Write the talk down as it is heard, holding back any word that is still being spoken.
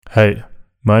Hey,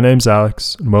 my name's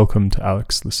Alex, and welcome to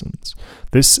Alex Listens.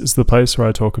 This is the place where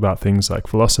I talk about things like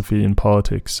philosophy and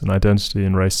politics and identity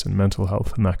and race and mental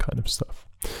health and that kind of stuff.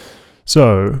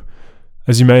 So,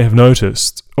 as you may have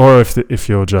noticed, or if this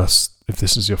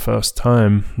is your first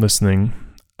time listening,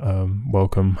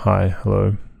 welcome, hi,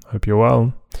 hello, hope you're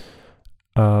well.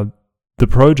 The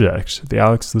project, the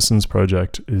Alex Listens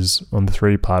project, is on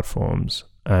 3 platforms,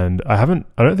 and I don't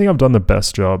think I've done the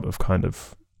best job of kind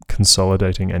of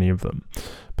consolidating any of them,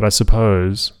 but I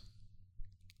suppose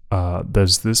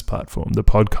there's this platform, the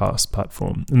podcast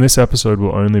platform, and this episode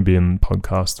will only be in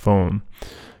podcast form,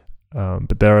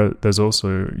 but there's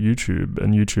also YouTube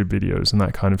and YouTube videos and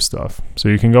that kind of stuff. So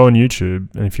you can go on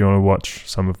YouTube, and if you want to watch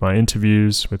some of my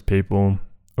interviews with people,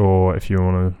 or if you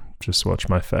want to just watch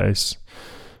my face,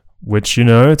 which,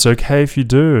 it's okay if you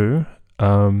do,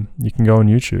 you can go on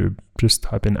YouTube, just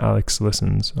type in Alex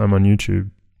Listens. I'm on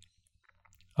YouTube.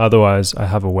 Otherwise, I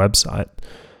have a website,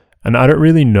 and I don't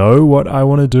really know what I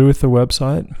want to do with the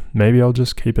website. Maybe I'll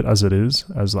just keep it as it is,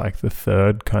 as like the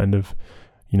third kind of,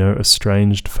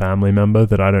 estranged family member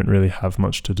that I don't really have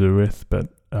much to do with, but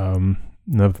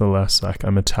nevertheless, like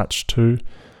I'm attached to,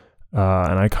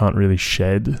 and I can't really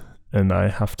shed, and I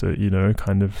have to,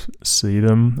 kind of see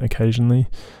them occasionally.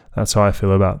 That's how I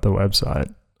feel about the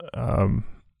website.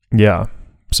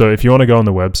 So if you want to go on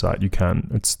the website, you can.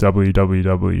 It's www.alex.co.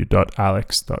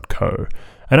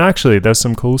 And actually, there's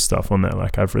some cool stuff on there.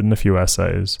 Like, I've written a few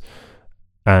essays,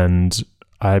 and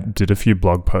I did a few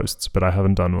blog posts, but I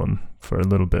haven't done one for a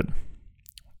little bit.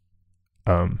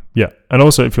 And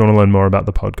also, if you want to learn more about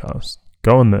the podcast,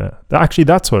 go on there. Actually,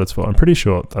 that's what it's for. I'm pretty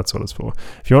sure that's what it's for.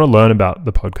 If you want to learn about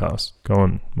the podcast, go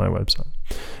on my website.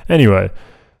 Anyway,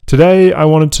 today I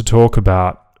wanted to talk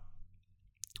about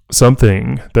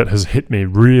something that has hit me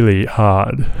really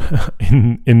hard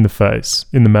in the face,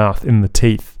 in the mouth, in the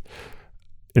teeth,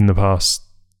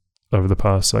 over the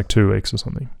past like 2 weeks or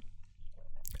something.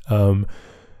 And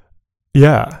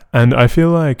I feel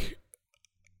like,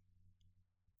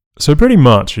 so pretty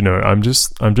much, I'm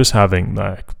just having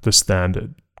like the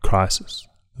standard crisis,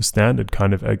 the standard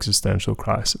kind of existential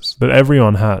crisis that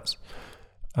everyone has.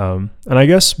 And I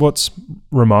guess what's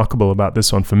remarkable about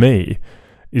this one for me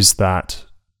is that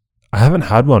I haven't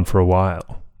had one for a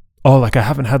while. I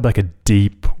haven't had like a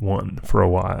deep one for a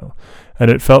while. And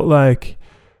it felt like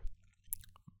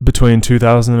between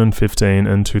 2015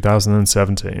 and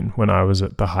 2017, when I was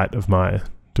at the height of my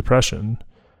depression,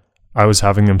 I was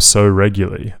having them so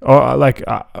regularly.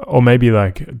 Or maybe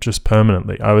like just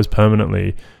permanently. I was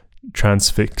permanently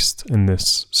transfixed in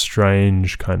this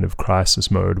strange kind of crisis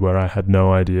mode where I had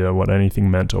no idea what anything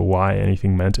meant or why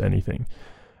anything meant anything.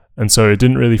 And so it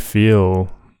didn't really feel...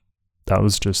 That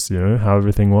was just, how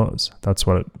everything was. That's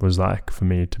what it was like for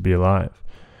me to be alive.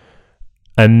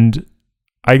 And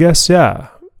I guess,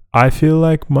 I feel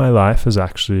like my life has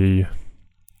actually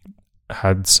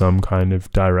had some kind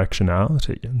of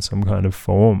directionality and some kind of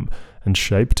form and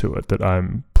shape to it that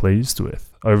I'm pleased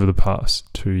with over the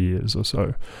past 2 years or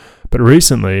so. But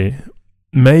recently,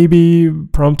 maybe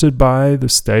prompted by the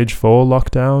stage 4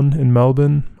 lockdown in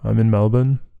Melbourne. I'm in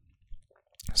Melbourne.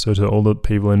 So to all the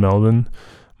people in Melbourne,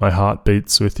 my heart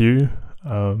beats with you.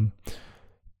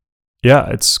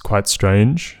 It's quite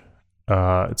strange.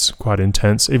 It's quite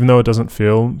intense, even though it doesn't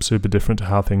feel super different to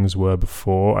how things were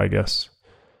before, I guess.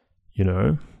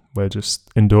 We're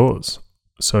just indoors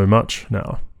so much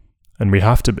now, and we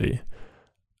have to be.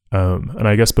 And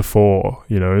I guess before,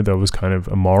 there was kind of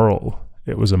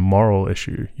it was a moral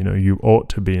issue. You ought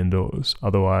to be indoors,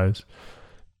 otherwise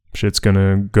shit's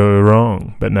gonna go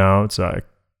wrong. But now it's like,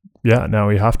 now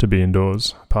we have to be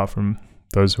indoors, apart from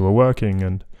those who are working,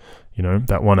 and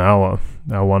that 1 hour,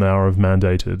 our 1 hour of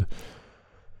mandated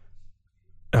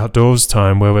outdoors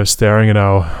time where we're staring at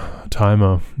our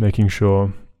timer, making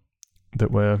sure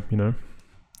that we're,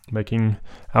 making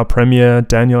our Premier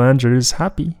Daniel Andrews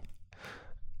happy.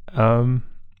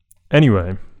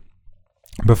 Anyway,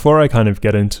 before I kind of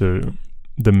get into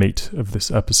the meat of this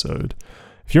episode,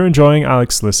 if you're enjoying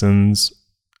Alex Listens,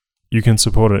 you can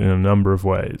support it in a number of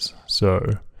ways.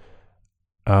 So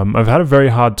I've had a very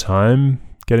hard time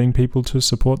getting people to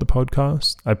support the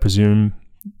podcast. I presume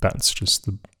that's just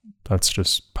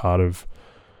part of,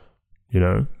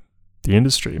 the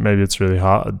industry. Maybe it's really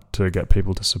hard to get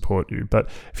people to support you. But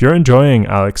if you're enjoying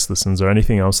Alex Listens or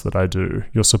anything else that I do,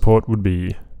 your support would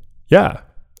be,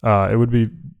 it would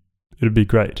be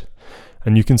great.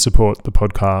 And you can support the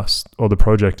podcast or the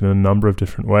project in a number of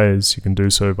different ways. You can do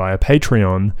so via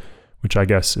Patreon, which I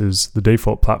guess is the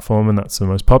default platform, and that's the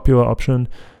most popular option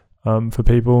for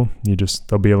people.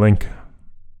 There'll be a link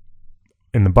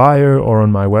in the bio or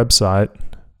on my website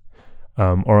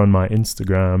or on my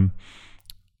Instagram.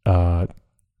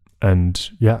 And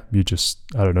yeah, you just,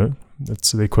 I don't know,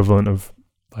 it's the equivalent of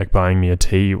like buying me a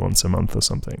tea once a month or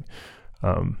something.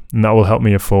 And that will help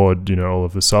me afford, all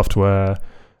of the software,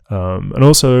 and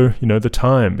also, the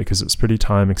time, because it's pretty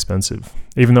time expensive.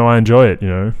 Even though I enjoy it,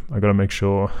 I got to make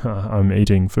sure I'm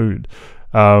eating food.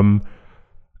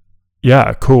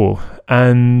 Yeah, cool.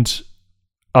 And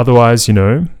otherwise,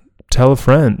 tell a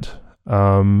friend.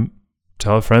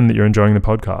 Tell a friend that you're enjoying the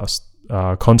podcast.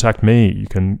 Contact me.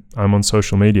 I'm on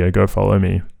social media. Go follow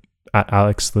me at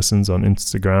Alex Listens on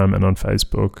Instagram and on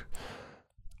Facebook.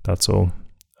 That's all.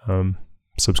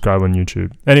 Subscribe on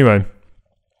YouTube. Anyway,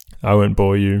 I won't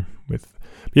bore you with...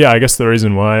 Yeah, I guess the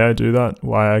reason why I do that,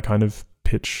 why I kind of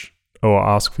pitch or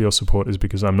ask for your support, is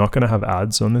because I'm not going to have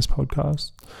ads on this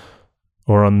podcast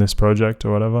or on this project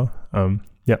or whatever.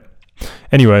 Yeah.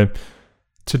 Anyway,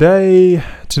 today,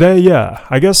 yeah,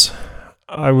 I guess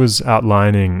I was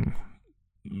outlining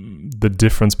the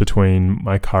difference between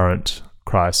my current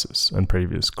crisis and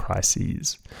previous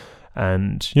crises.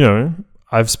 And,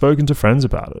 I've spoken to friends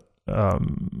about it.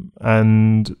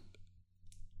 And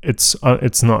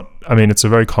it's not, it's a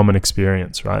very common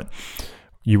experience, right?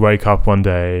 You wake up one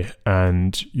day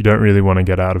and you don't really want to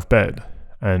get out of bed,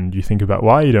 and you think about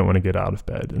why you don't want to get out of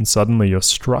bed, and suddenly you're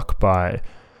struck by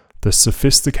the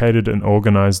sophisticated and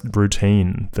organized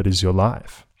routine that is your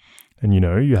life. And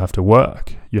you have to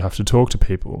work, you have to talk to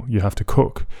people, you have to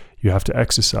cook, you have to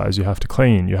exercise, you have to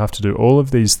clean, you have to do all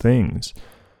of these things.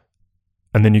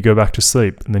 And then you go back to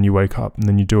sleep, and then you wake up, and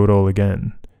then you do it all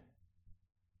again.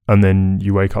 And then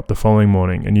you wake up the following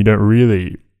morning, and you don't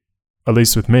really, at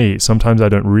least with me, sometimes I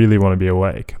don't really want to be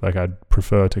awake. Like, I'd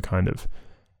prefer to kind of,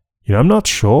 I'm not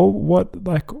sure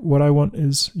what I want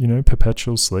is,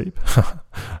 perpetual sleep.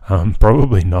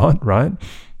 Probably not, right?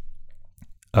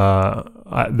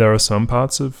 There are some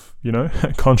parts of,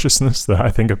 consciousness that I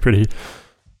think are pretty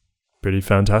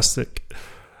fantastic.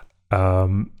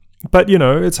 But,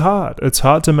 it's hard. It's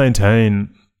hard to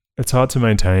maintain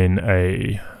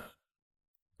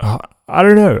I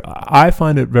don't know. I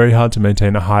find it very hard to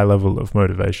maintain a high level of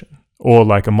motivation, or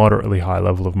like a moderately high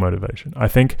level of motivation. I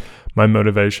think my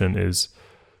motivation is,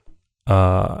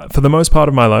 for the most part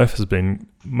of my life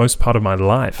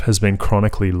has been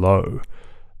chronically low.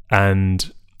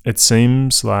 And it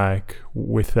seems like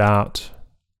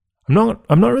I'm not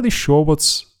really sure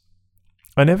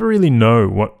I never really know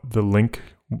what the link,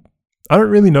 I don't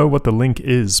really know what the link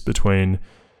is between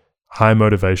high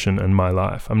motivation and my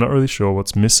life. I'm not really sure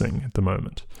what's missing at the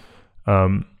moment.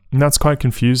 And that's quite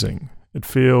confusing. It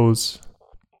feels,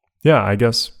 I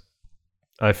guess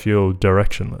I feel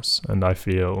directionless, and I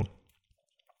feel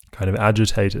kind of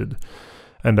agitated,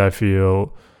 and I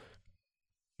feel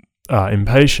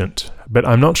impatient, but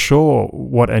I'm not sure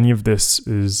what any of this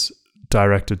is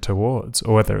directed towards,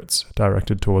 or whether it's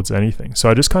directed towards anything. So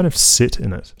I just kind of sit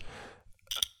in it.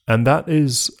 And that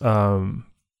is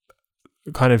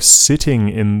kind of sitting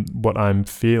in what I'm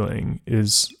feeling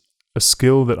is a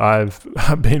skill that I've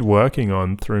been working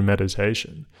on through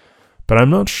meditation. But I'm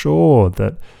not sure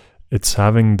that it's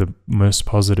having the most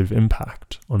positive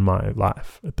impact on my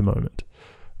life at the moment.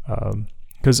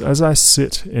 Because as I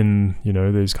sit in,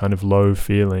 these kind of low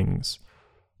feelings,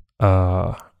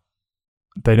 they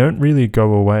don't really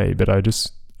go away, but I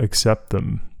just accept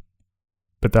them.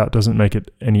 But that doesn't make it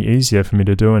any easier for me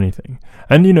to do anything.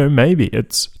 And, maybe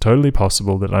it's totally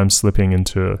possible that I'm slipping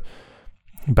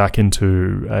back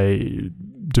into a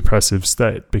depressive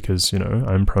state because,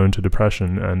 I'm prone to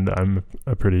depression and I'm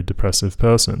a pretty depressive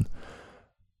person.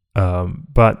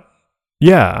 But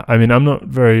yeah, I'm not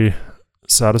very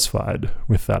satisfied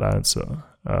with that answer.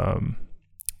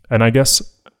 And I guess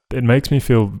it makes me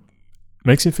feel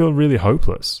really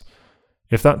hopeless.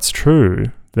 If that's true,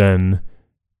 then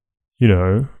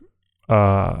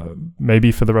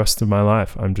maybe for the rest of my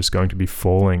life, I'm just going to be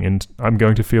falling, and I'm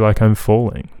going to feel like I'm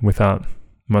falling without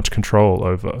much control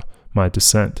over my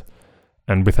descent,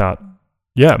 and without,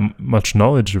 much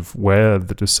knowledge of where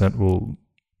the descent will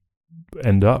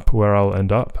end up, where I'll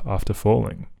end up after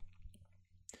falling.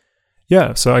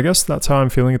 Yeah, so I guess that's how I'm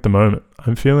feeling at the moment.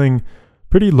 I'm feeling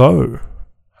pretty low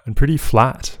and pretty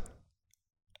flat.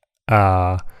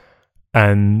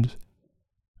 And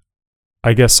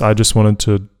I guess I just wanted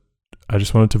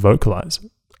to vocalize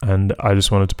it, and I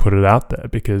just wanted to put it out there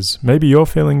because maybe you're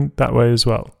feeling that way as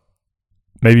well.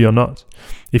 Maybe you're not.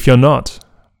 If you're not,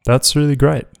 that's really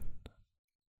great.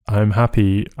 I'm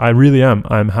happy. I really am.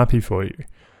 I'm happy for you.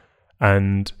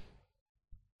 And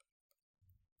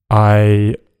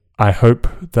I hope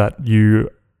that you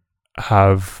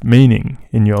have meaning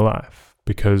in your life,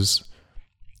 because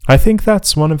I think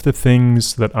that's one of the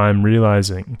things that I'm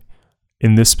realizing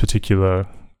in this particular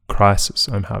crisis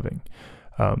I'm having.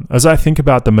 As I think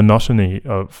about the monotony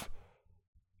of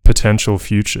potential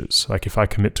futures, like if I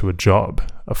commit to a job,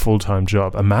 a full-time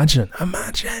job, imagine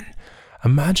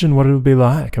what it would be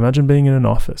like. Imagine being in an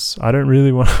office. I don't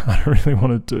really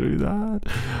want to do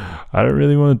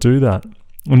that.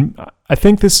 And I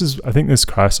think this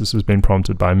crisis has been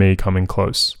prompted by me coming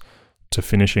close to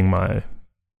finishing my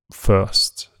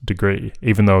first degree,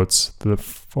 even though it's the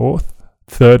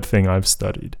third thing I've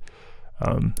studied.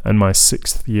 And my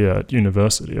 6th year at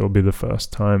university, it'll be the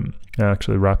first time I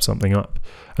actually wrap something up.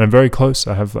 And I'm very close.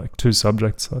 I have like 2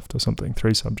 subjects left or something,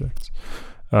 3 subjects.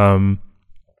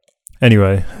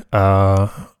 Anyway, so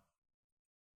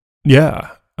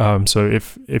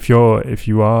if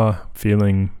you are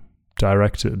feeling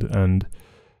directed and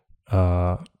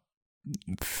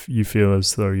you feel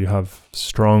as though you have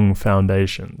strong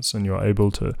foundations and you're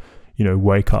able to,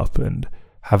 wake up and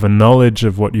have a knowledge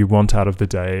of what you want out of the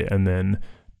day and then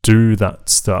do that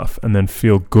stuff and then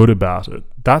feel good about it,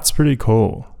 that's pretty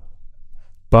cool.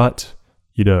 But,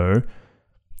 there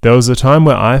was a time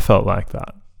where I felt like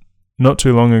that. Not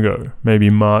too long ago,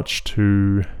 maybe March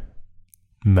to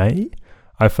May,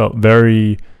 I felt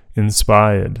very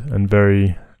inspired and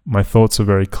my thoughts are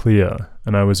very clear,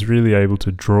 and I was really able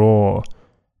to draw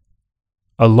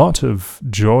a lot of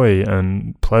joy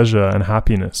and pleasure and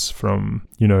happiness from,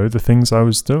 the things I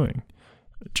was doing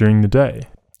during the day.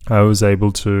 I was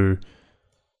able to,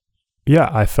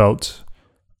 I felt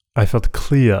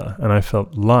clear and I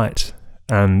felt light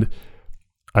and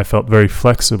I felt very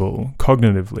flexible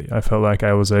cognitively. I felt like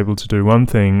I was able to do one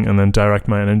thing and then direct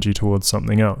my energy towards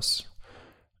something else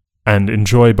and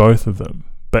enjoy both of them.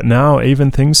 But now even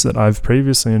things that I've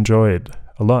previously enjoyed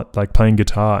a lot, like playing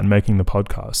guitar and making the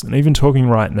podcast, and even talking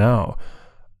right now,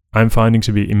 I'm finding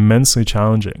to be immensely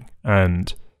challenging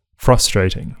and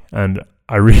frustrating. And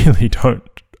I really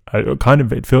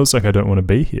it feels like I don't want to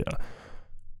be here.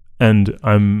 And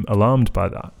I'm alarmed by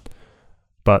that.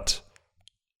 But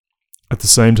at the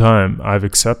same time, I've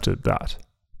accepted that.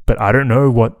 But I don't know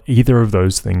what either of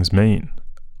those things mean.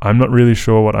 I'm not really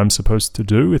sure what I'm supposed to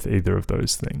do with either of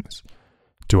those things.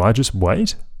 Do I just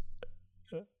wait?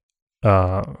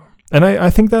 And I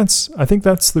think that's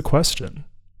the question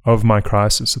of my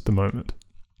crisis at the moment.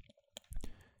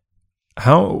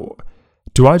 How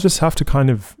do I just have to kind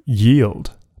of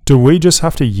yield? Do we just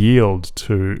have to yield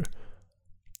to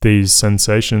these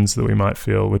sensations that we might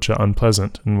feel, which are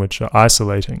unpleasant and which are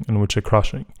isolating and which are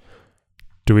crushing?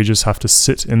 Do we just have to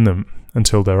sit in them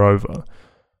until they're over?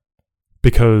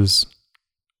 Because,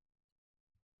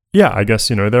 I guess,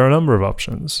 there are a number of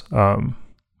options.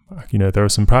 There are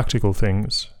some practical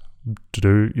things to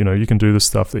do. You can do the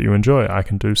stuff that you enjoy. I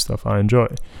can do stuff I enjoy.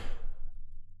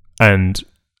 And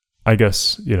I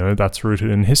guess, that's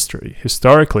rooted in history.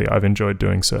 Historically, I've enjoyed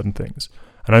doing certain things.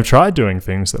 And I've tried doing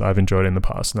things that I've enjoyed in the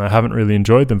past, and I haven't really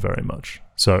enjoyed them very much.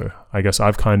 So I guess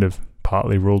I've kind of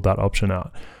partly ruled that option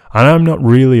out. And I'm not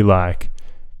really like,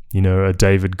 a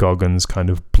David Goggins kind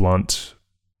of blunt,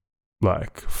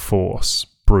 like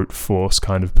brute force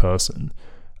kind of person.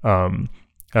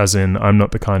 As in, I'm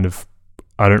not the kind of,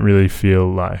 I don't really feel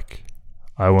like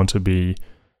I want to be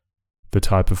the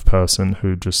type of person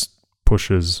who just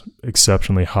pushes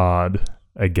exceptionally hard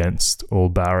against all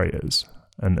barriers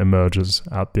and emerges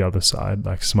out the other side,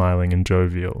 like smiling and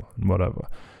jovial and whatever.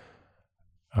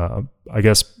 I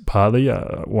guess partly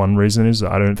one reason is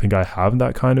that I don't think I have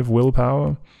that kind of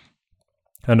willpower.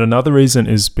 And another reason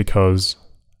is because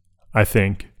I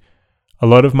think a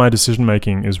lot of my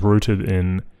decision-making is rooted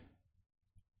in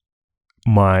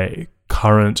my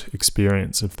current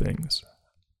experience of things.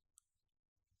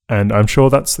 And I'm sure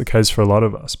that's the case for a lot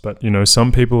of us. But,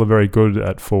 some people are very good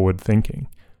at forward thinking.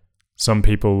 Some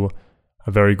people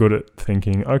are very good at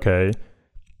thinking, okay,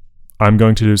 I'm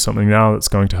going to do something now that's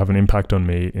going to have an impact on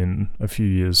me in a few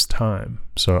years' time.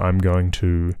 So I'm going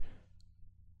to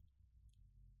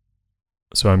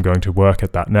work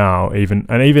at that now, even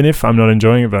if I'm not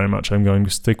enjoying it very much, I'm going to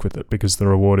stick with it because the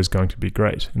reward is going to be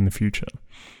great in the future.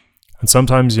 And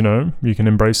sometimes, you can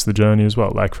embrace the journey as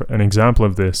well. Like an example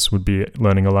of this would be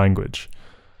learning a language.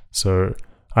 So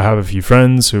I have a few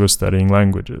friends who are studying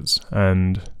languages,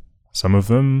 and some of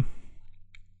them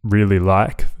really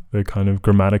like the kind of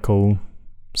grammatical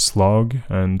slog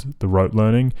and the rote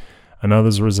learning, and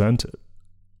others resent it.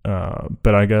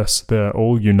 But I guess they're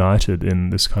all united in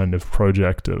this kind of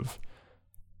project of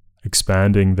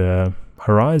expanding their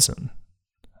horizons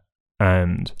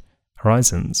and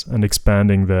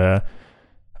expanding their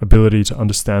ability to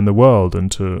understand the world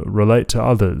and to relate to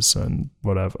others and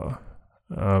whatever.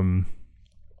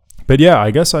 But But yeah,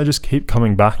 I guess I just keep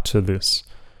coming back to this,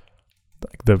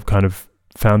 like the kind of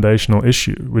foundational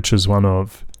issue, which is one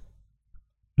of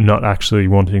not actually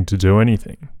wanting to do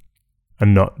anything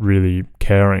and not really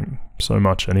caring so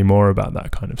much anymore about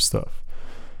that kind of stuff.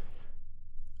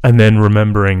 And then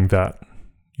remembering that,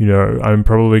 you know, I'm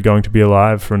probably going to be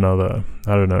alive for another,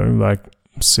 I don't know, like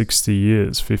 60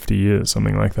 years, 50 years,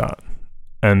 something like that.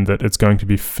 And that it's going to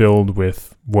be filled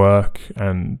with work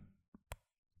and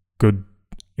good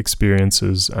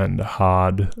experiences and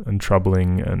hard and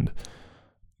troubling and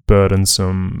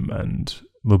burdensome and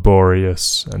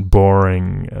laborious and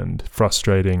boring and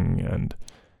frustrating and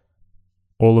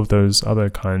all of those other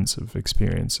kinds of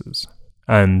experiences.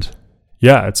 And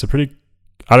yeah, it's a pretty,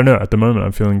 I don't know, at the moment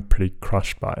I'm feeling pretty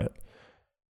crushed by it.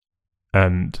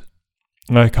 And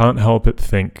I can't help but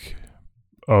think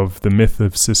of the myth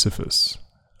of Sisyphus.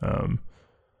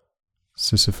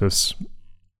 Sisyphus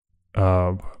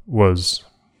was,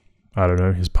 I don't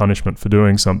know, his punishment for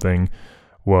doing something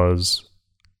was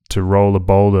to roll a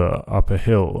boulder up a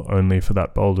hill, only for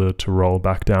that boulder to roll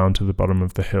back down to the bottom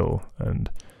of the hill and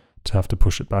to have to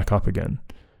push it back up again,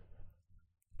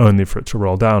 only for it to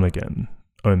roll down again,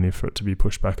 only for it to be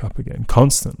pushed back up again,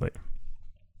 constantly.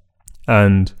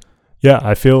 And yeah,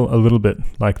 I feel a little bit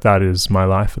like that is my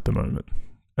life at the moment.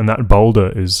 And that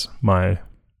boulder is my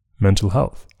mental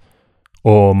health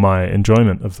or my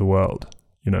enjoyment of the world.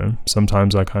 You know,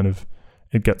 sometimes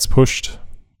it gets pushed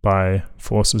by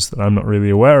forces that I'm not really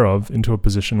aware of into a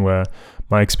position where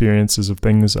my experiences of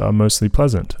things are mostly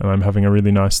pleasant and I'm having a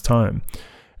really nice time.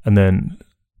 And then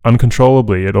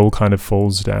uncontrollably, it all kind of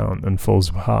falls down and falls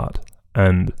apart.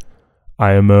 And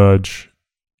I emerge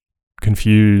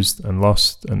confused and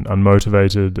lost and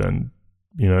unmotivated and,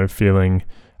 you know,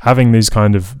 having these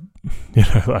kind of, you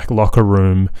know, like locker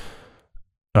room,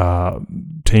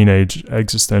 teenage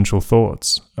existential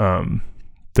thoughts,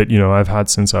 that, you know, I've had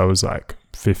since I was like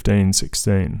 15,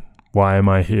 16. Why am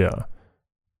I here?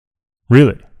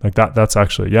 Really? Like that's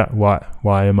actually, yeah,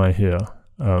 why am I here?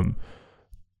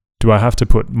 Do I have to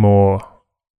put more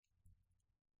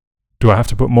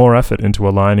effort into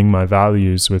aligning my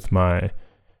values with how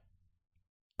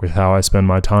I spend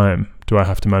my time? Do I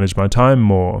have to manage my time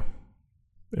more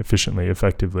efficiently,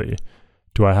 effectively?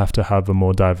 Do I have to have a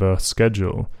more diverse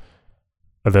schedule?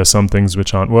 Are there some things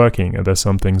which aren't working? Are there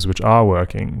some things which are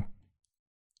working?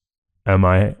 Do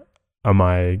I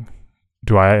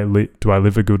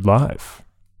live a good life?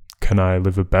 Can I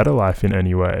live a better life in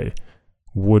any way?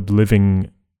 Would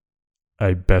living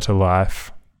a better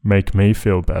life make me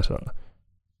feel better?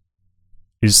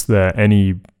 Is there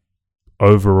any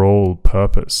overall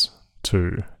purpose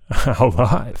to our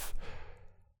life?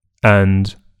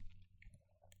 And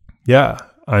yeah,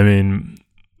 I mean,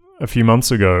 a few months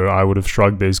ago, I would have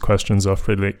shrugged these questions off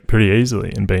pretty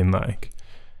easily and been like,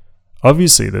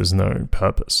 obviously there's no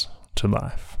purpose to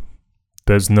life.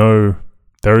 There is no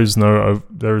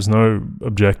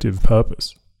objective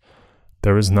purpose.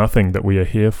 There is nothing that we are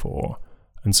here for.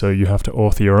 And so you have to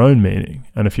author your own meaning.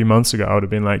 And a few months ago, I would have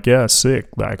been like, yeah, sick.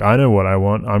 Like, I know what I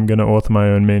want. I'm going to author my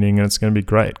own meaning and it's going to be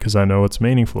great because I know what's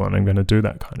meaningful and I'm going to do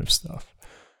that kind of stuff.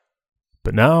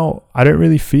 But now I don't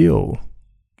really feel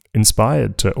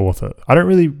inspired to author. I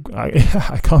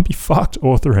can't be fucked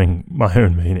authoring my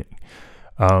own meaning.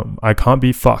 I can't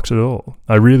be fucked at all.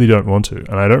 I really don't want to.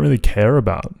 And I don't really care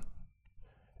about it.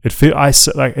 It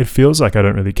feels like I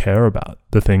don't really care about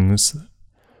the things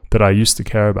that I used to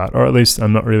care about, or at least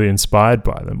I'm not really inspired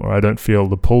by them, or I don't feel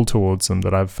the pull towards them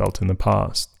that I've felt in the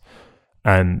past.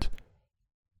 And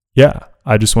yeah,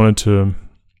 I just wanted to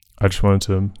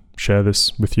share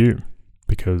this with you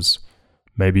because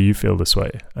maybe you feel this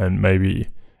way, and maybe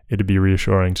it'd be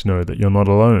reassuring to know that you're not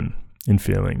alone in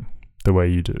feeling the way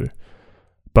you do.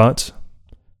 But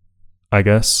I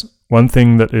guess one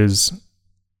thing that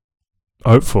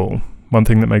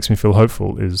makes me feel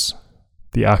hopeful is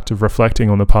the act of reflecting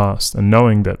on the past and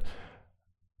knowing that,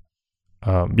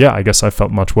 I guess I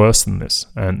felt much worse than this.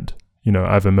 And, you know,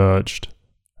 I've emerged,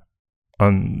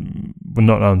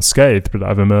 not unscathed, but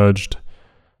I've emerged,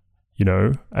 you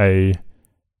know, I've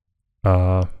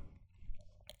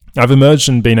emerged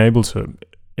and been able to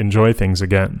enjoy things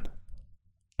again.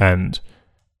 And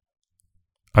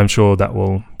I'm sure that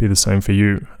will be the same for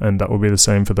you, and that will be the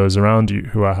same for those around you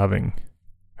who are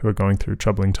going through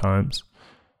troubling times.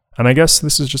 And I guess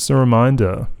this is just a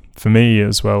reminder for me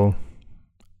as well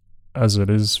as it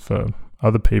is for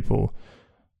other people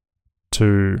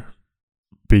to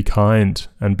be kind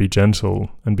and be gentle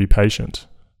and be patient.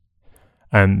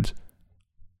 And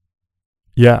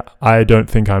yeah, I don't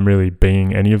think I'm really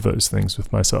being any of those things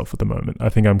with myself at the moment. I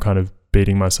think I'm kind of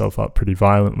beating myself up pretty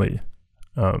violently.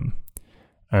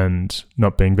 and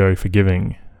not being very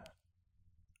forgiving.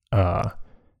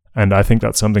 And I think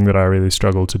that's something that I really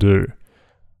struggle to do.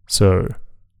 So,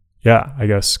 yeah, I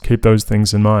guess keep those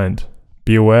things in mind.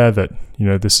 Be aware that,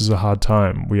 this is a hard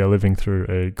time. We are living through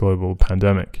a global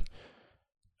pandemic.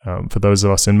 For those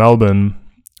of us in Melbourne,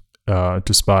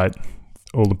 despite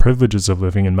all the privileges of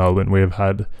living in Melbourne, we have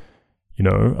had,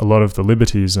 a lot of the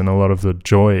liberties and a lot of the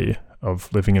joy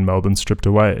of living in Melbourne stripped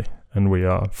away. And we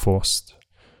are forced,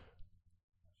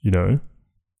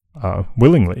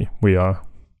 willingly, we are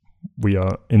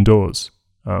indoors.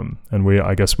 And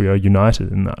I guess we are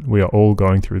united in that. We are all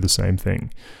going through the same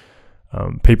thing.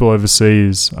 People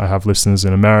overseas, I have listeners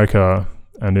in America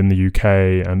and in the UK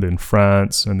and in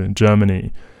France and in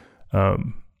Germany.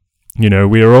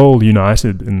 We are all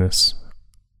united in this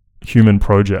human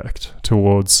project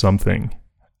towards something.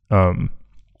 And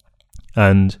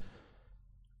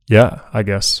yeah, I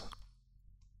guess,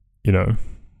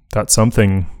 that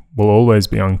something will always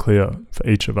be unclear for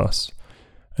each of us.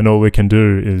 And all we can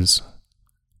do is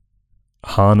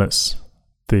harness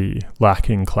the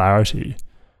lacking clarity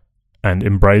and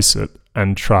embrace it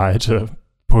and try to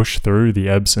push through the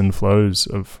ebbs and flows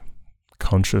of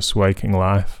conscious waking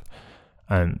life.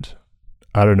 And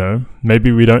I don't know,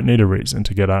 maybe we don't need a reason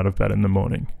to get out of bed in the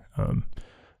morning.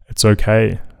 It's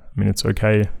okay. It's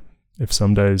okay if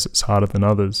some days it's harder than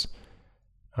others.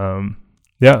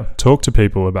 Talk to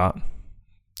people about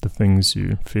the things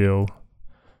you feel.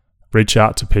 Reach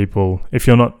out to people. If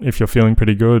you're feeling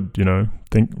pretty good,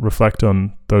 reflect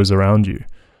on those around you.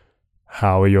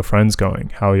 How are your friends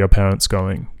going? How are your parents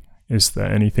going? Is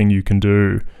there anything you can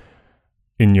do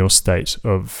in your state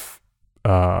of,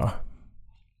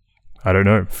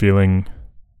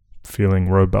 feeling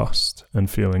robust and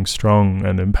feeling strong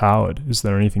and empowered? Is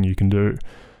there anything you can do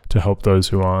to help those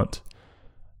who aren't?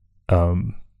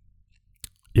 That's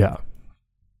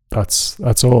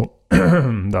all.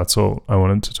 That's all I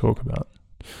wanted to talk about.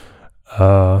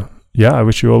 I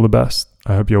wish you all the best.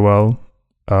 I hope you're well.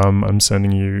 I'm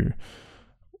sending you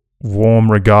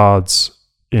warm regards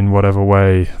in whatever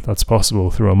way that's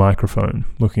possible through a microphone,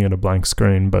 looking at a blank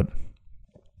screen. But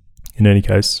in any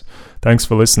case, thanks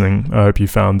for listening. I hope you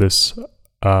found this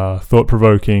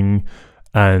thought-provoking,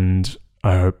 and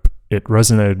I hope it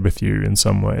resonated with you in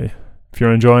some way. If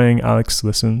you're enjoying Alex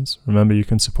Listens, remember you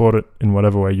can support it in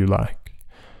whatever way you like.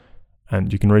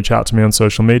 And you can reach out to me on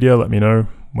social media, let me know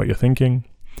what you're thinking,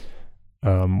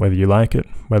 whether you like it,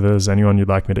 whether there's anyone you'd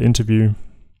like me to interview.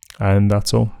 And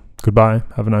that's all. Goodbye.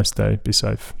 Have a nice day. Be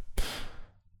safe.